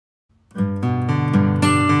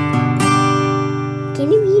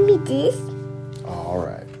this? All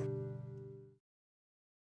right.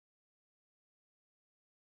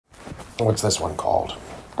 What's this one called?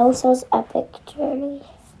 Elsa's Epic Journey.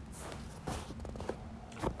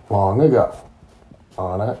 Long ago,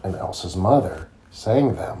 Anna and Elsa's mother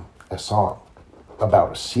sang them a song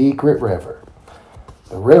about a secret river.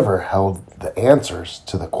 The river held the answers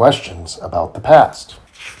to the questions about the past.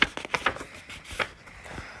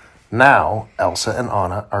 Now, Elsa and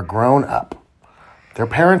Anna are grown up. Their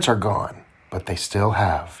parents are gone, but they still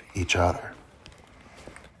have each other.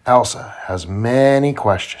 Elsa has many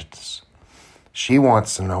questions. She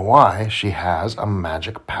wants to know why she has a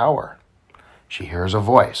magic power. She hears a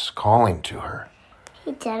voice calling to her.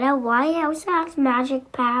 Hey, Dada, why Elsa has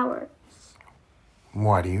magic powers?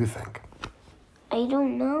 Why do you think? I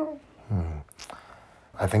don't know.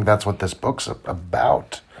 I think that's what this book's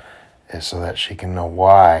about, is so that she can know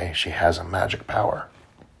why she has a magic power.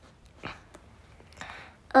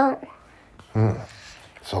 Oh.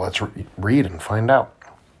 So let's read and find out.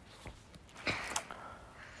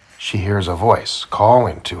 She hears a voice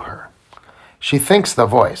calling to her. She thinks the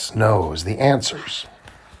voice knows the answers.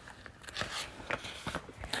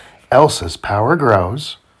 Elsa's power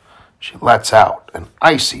grows. She lets out an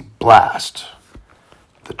icy blast.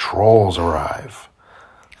 The trolls arrive.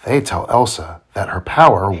 They tell Elsa that her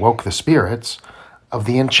power woke the spirits of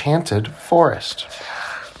the enchanted forest.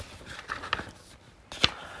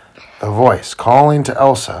 The voice calling to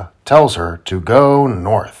Elsa tells her to go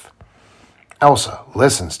north. Elsa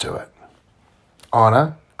listens to it.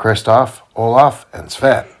 Anna, Kristoff, Olaf, and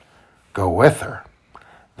Sven go with her.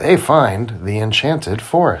 They find the enchanted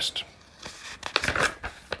forest.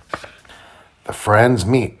 The friends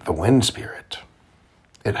meet the wind spirit.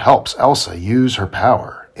 It helps Elsa use her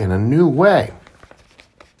power in a new way.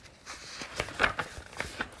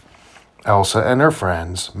 Elsa and her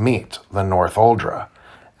friends meet the North Uldra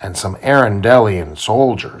and some Arendellian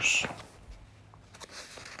soldiers.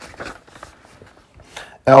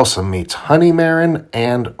 Elsa meets Honeymaren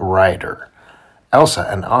and Ryder. Elsa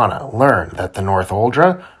and Anna learn that the North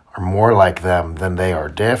Uldra are more like them than they are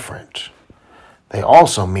different. They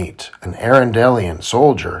also meet an Arendellian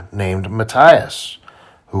soldier named Matthias,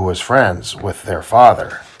 who was friends with their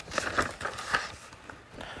father.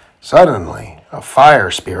 Suddenly, a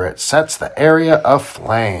fire spirit sets the area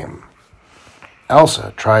aflame.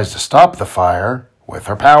 Elsa tries to stop the fire with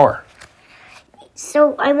her power.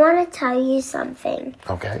 So I want to tell you something.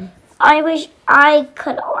 Okay. I wish I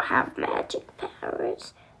could have magic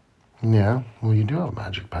powers. Yeah, well, you do have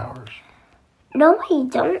magic powers. No, I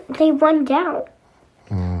don't. They run down.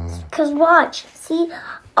 Because watch. See,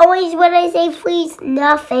 always when I say freeze,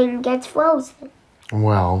 nothing gets frozen.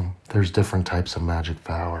 Well, there's different types of magic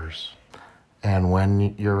powers. And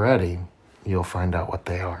when you're ready, you'll find out what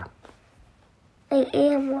they are. I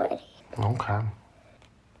am ready. Okay.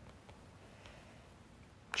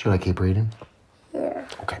 Should I keep reading? Yeah.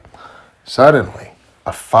 Okay. Suddenly,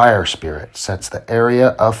 a fire spirit sets the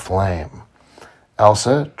area aflame.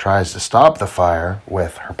 Elsa tries to stop the fire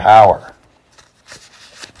with her power.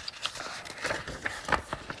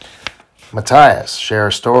 Matthias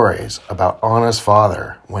shares stories about Anna's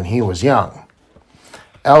father when he was young.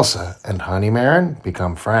 Elsa and Honeymaren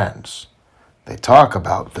become friends. They talk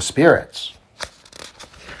about the spirits.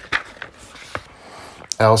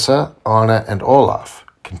 Elsa, Anna, and Olaf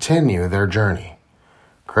continue their journey.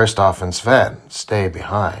 Kristoff and Sven stay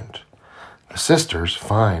behind. The sisters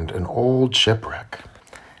find an old shipwreck.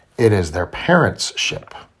 It is their parents'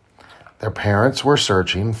 ship. Their parents were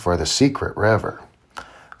searching for the secret river.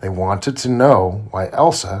 They wanted to know why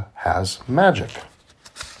Elsa has magic.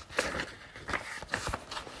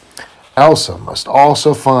 Elsa must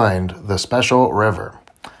also find the special river.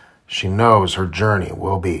 She knows her journey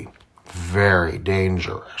will be very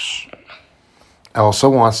dangerous. Elsa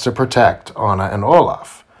wants to protect Anna and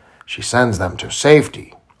Olaf. She sends them to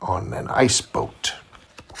safety on an ice boat.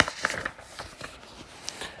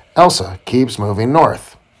 Elsa keeps moving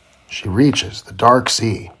north. She reaches the dark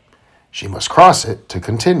sea. She must cross it to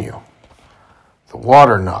continue. The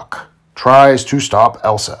water knock tries to stop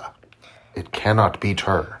Elsa. It cannot beat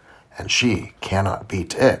her, and she cannot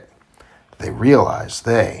beat it. They realize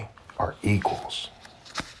they are equals.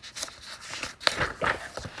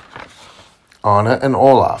 Anna and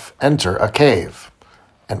Olaf enter a cave.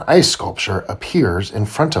 An ice sculpture appears in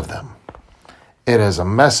front of them. It is a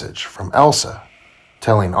message from Elsa,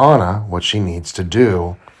 telling Anna what she needs to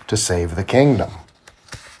do to save the kingdom.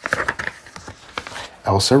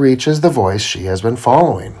 Elsa reaches the voice she has been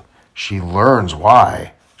following. She learns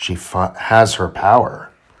why she has her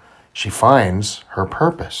power. She finds her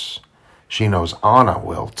purpose. She knows Anna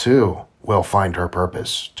will too, will find her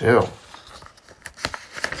purpose too.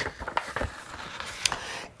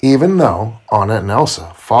 Even though Anna and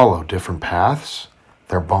Elsa follow different paths,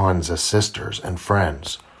 their bonds as sisters and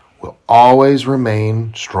friends will always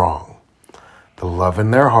remain strong. The love in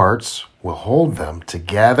their hearts will hold them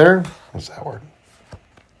together. What's that word?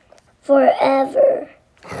 Forever.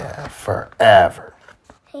 Yeah, forever.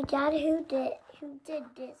 Hey, Dad, who did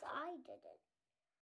this? I did it.